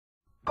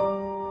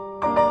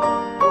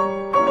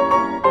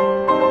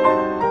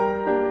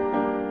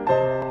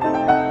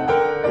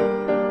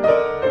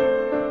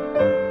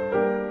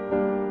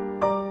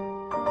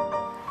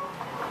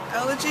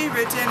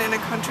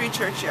country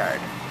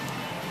churchyard.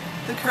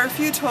 The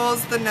curfew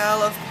tolls the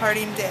knell of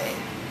parting day.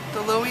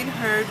 The lowing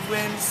herd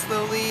winds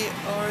slowly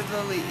o'er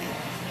the lea.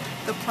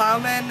 The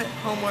plowman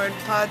homeward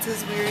plods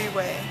his weary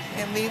way,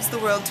 and leaves the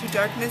world to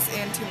darkness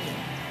and to me.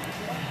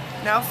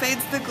 Now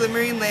fades the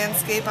glimmering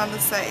landscape on the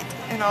sight,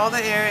 and all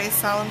the air a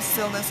solemn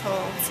stillness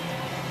holds,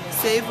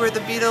 save where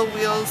the beetle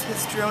wheels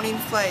his droning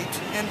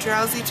flight, and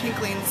drowsy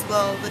tinklings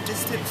lull the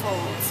distant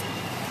folds.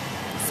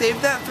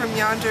 Save that from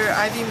yonder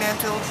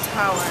ivy-mantled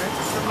tower,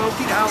 the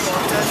moping owl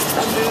does to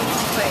the moon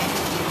complain,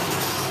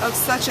 of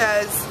such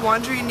as,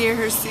 wandering near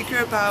her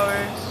secret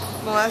bower,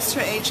 molest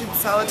her ancient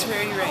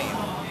solitary reign.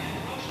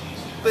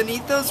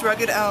 Beneath those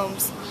rugged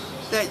elms,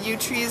 that yew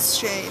trees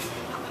shade,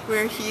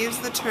 where heaves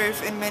the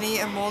turf in many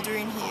a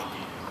mouldering heap,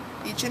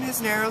 each in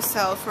his narrow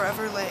cell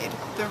forever laid,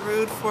 the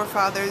rude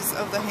forefathers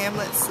of the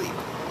hamlet sleep.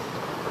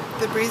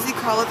 The breezy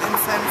call of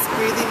incense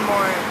breathing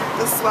morn,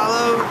 the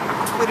swallow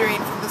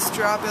twittering from the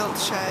straw-built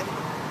shed,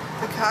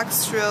 the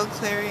cock's shrill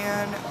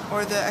clarion,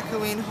 or the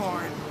echoing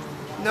horn,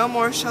 no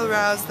more shall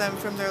rouse them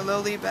from their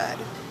lowly bed.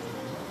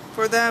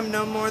 For them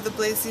no more the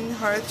blazing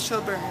hearth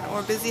shall burn,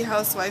 or busy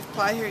housewife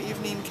ply her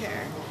evening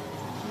care.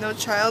 No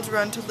child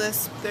run to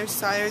lisp their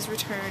sire's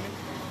return,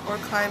 or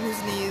climb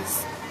his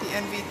knees the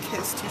envied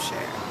kiss to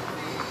share.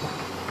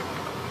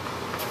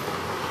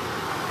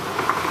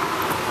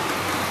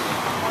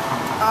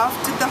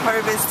 Oft did the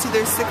harvest to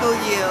their sickle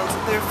yield,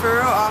 their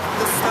furrow oft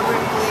the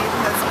stubborn glebe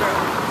has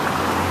grown.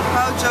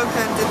 How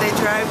jocund did they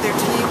drive their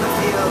team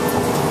afield,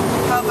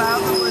 how bow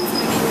the woods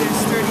beneath their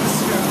sturdy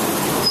stroke.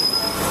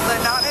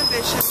 Let not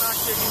ambition mock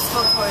their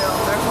useful toil,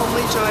 their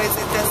homely joys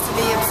in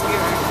destiny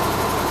obscure,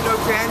 nor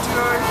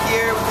grandeur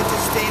here with a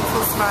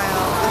disdainful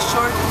smile, the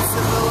short and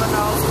simple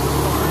annals of the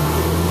poor.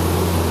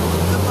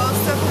 The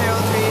boast of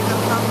heraldry, the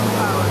pomp of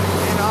power,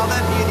 and all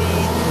that beauty,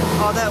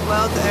 all that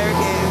wealth e'er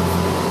gave,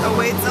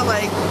 awaits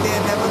alike the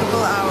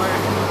inevitable hour.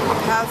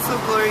 Paths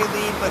of glory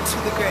lead but to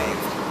the grave.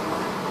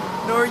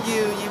 Nor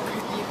you, ye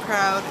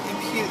proud,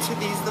 impute to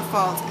these the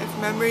fault,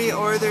 if memory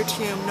o'er their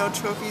tomb no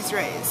trophies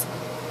raise,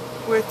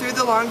 where through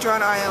the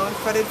long-drawn aisle and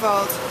fretted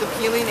vault the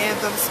pealing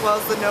anthem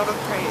swells the note of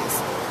praise.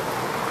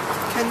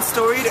 Can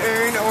storied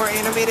urn or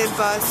animated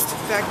bust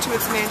back to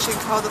its mansion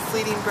call the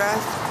fleeting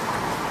breath?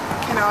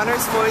 Can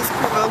honor's voice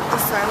provoke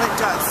the silent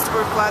dust,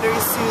 or flattery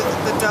soothe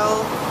the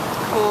dull,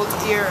 cold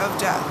ear of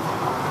death?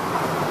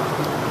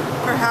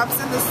 Perhaps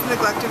in this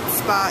neglected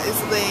spot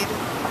is laid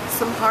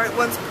some heart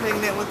once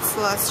pregnant with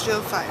celestial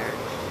fire,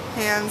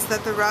 hands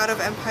that the rod of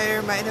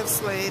empire might have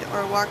swayed,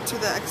 or walked to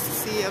the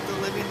ecstasy of the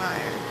living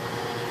lyre.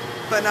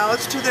 But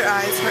knowledge to their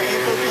eyes her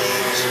ample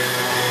page,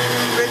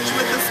 rich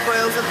with the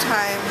spoils of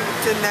time,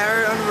 did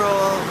ne'er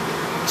unroll.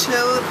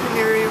 Chill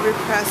penury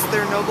repressed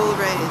their noble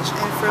rage,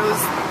 and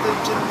froze the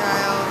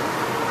genial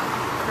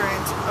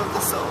current of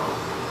the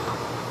soul.